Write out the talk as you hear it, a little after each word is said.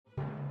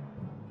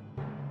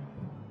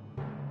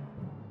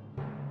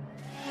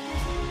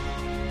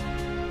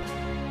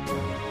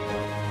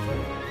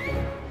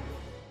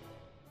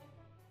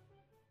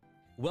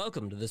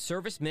Welcome to the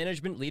Service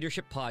Management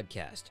Leadership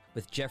Podcast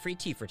with Jeffrey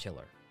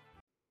Tiefertiller.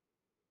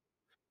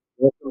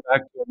 Welcome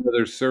back to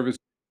another Service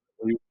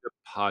Leadership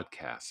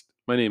Podcast.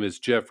 My name is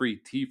Jeffrey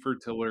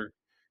Tiefertiller.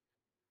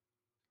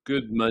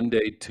 Good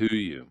Monday to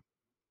you.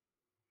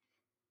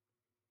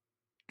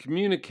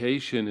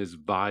 Communication is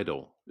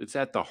vital. It's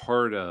at the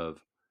heart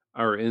of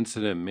our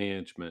incident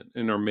management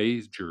and our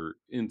major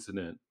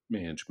incident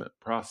management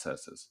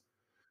processes.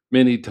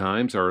 Many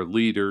times, our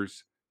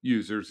leaders,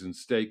 users, and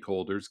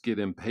stakeholders get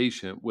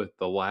impatient with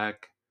the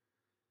lack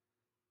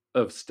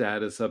of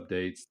status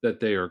updates that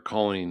they are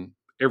calling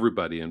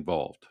everybody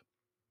involved.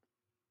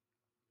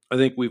 I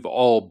think we've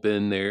all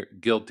been there,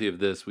 guilty of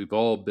this. We've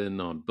all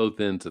been on both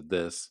ends of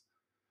this,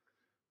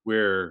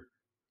 where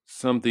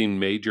something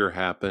major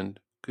happened,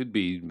 could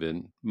be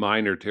even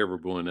minor to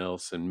everyone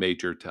else and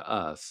major to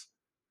us.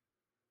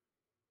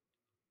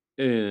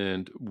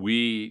 And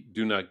we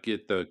do not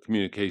get the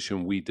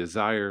communication we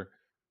desire,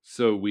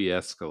 so we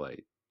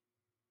escalate.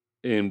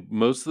 And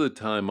most of the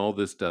time, all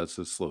this does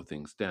is slow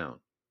things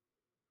down.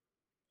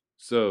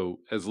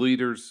 So, as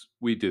leaders,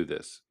 we do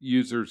this,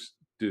 users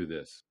do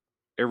this,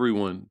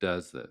 everyone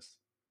does this.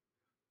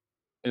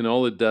 And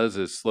all it does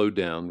is slow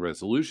down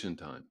resolution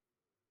time.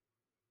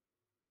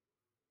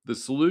 The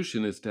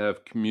solution is to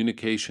have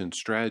communication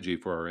strategy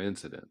for our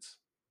incidents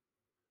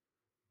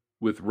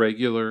with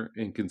regular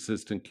and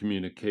consistent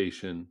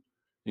communication,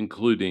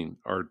 including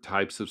our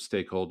types of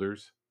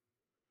stakeholders,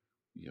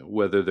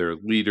 whether they're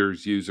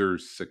leaders,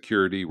 users,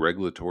 security,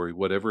 regulatory,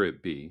 whatever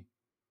it be.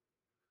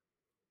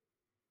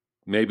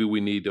 Maybe we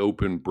need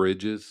open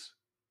bridges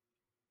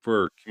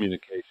for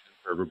communication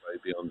for everybody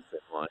to be on the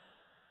same line.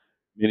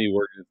 Many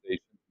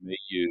organizations may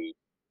use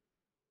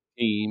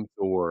Teams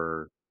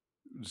or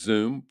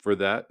Zoom for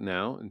that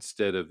now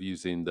instead of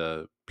using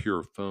the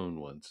pure phone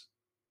ones.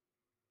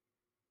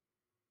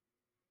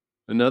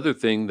 Another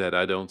thing that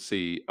I don't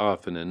see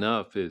often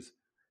enough is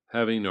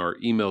having our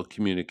email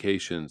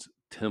communications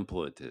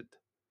templated.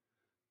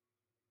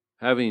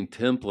 Having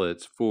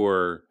templates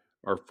for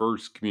our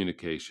first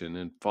communication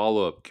and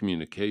follow up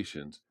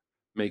communications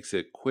makes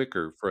it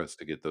quicker for us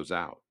to get those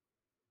out.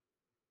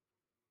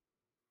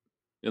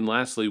 And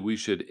lastly, we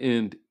should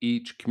end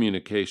each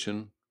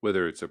communication,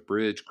 whether it's a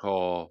bridge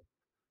call,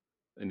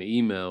 an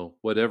email,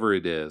 whatever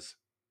it is,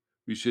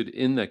 we should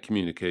end that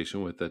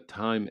communication with a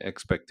time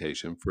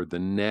expectation for the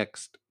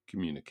next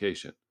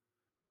communication.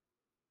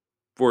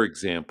 For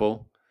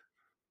example,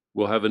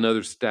 we'll have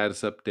another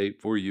status update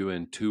for you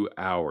in 2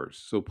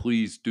 hours. So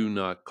please do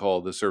not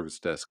call the service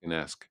desk and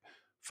ask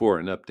for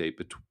an update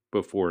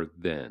before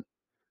then,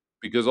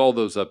 because all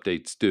those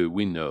updates do,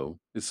 we know,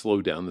 is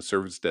slow down the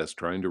service desk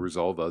trying to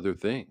resolve other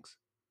things.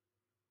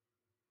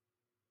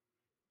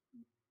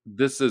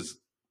 This is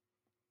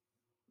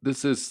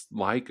this is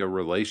like a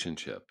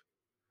relationship.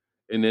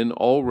 And in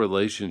all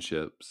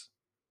relationships,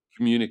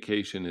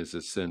 communication is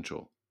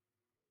essential,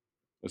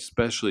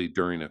 especially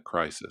during a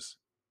crisis.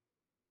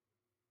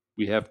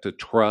 We have to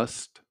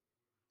trust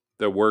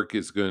that work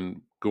is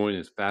going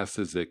as fast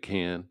as it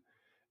can,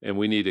 and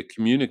we need to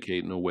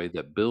communicate in a way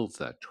that builds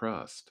that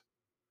trust.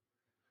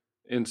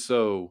 And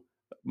so,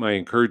 my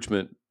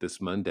encouragement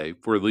this Monday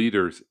for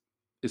leaders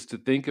is to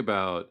think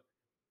about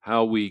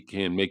how we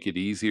can make it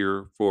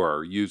easier for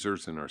our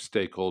users and our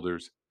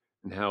stakeholders,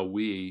 and how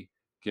we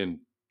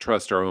can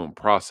trust our own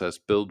process,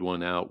 build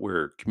one out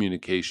where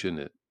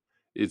communication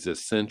is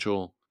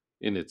essential,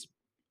 and it's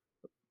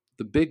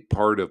the big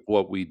part of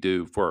what we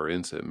do for our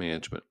incident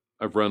management.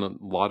 I've run a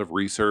lot of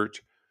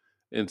research,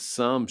 and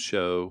some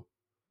show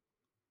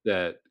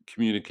that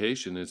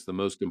communication is the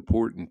most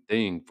important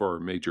thing for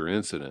major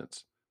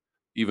incidents,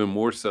 even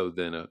more so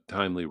than a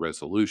timely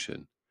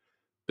resolution.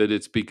 But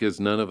it's because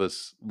none of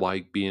us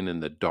like being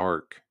in the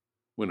dark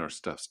when our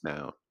stuff's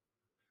down.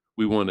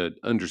 We want to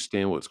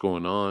understand what's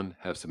going on,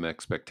 have some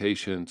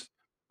expectations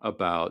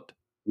about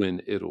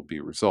when it'll be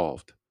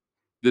resolved.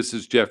 This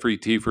is Jeffrey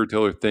T.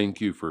 Fertiller. Thank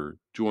you for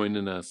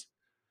joining us.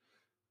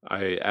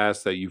 I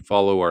ask that you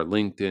follow our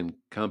LinkedIn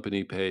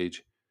company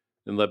page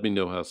and let me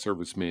know how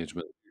service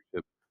management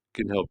leadership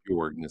can help your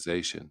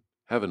organization.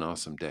 Have an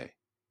awesome day.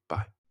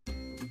 Bye.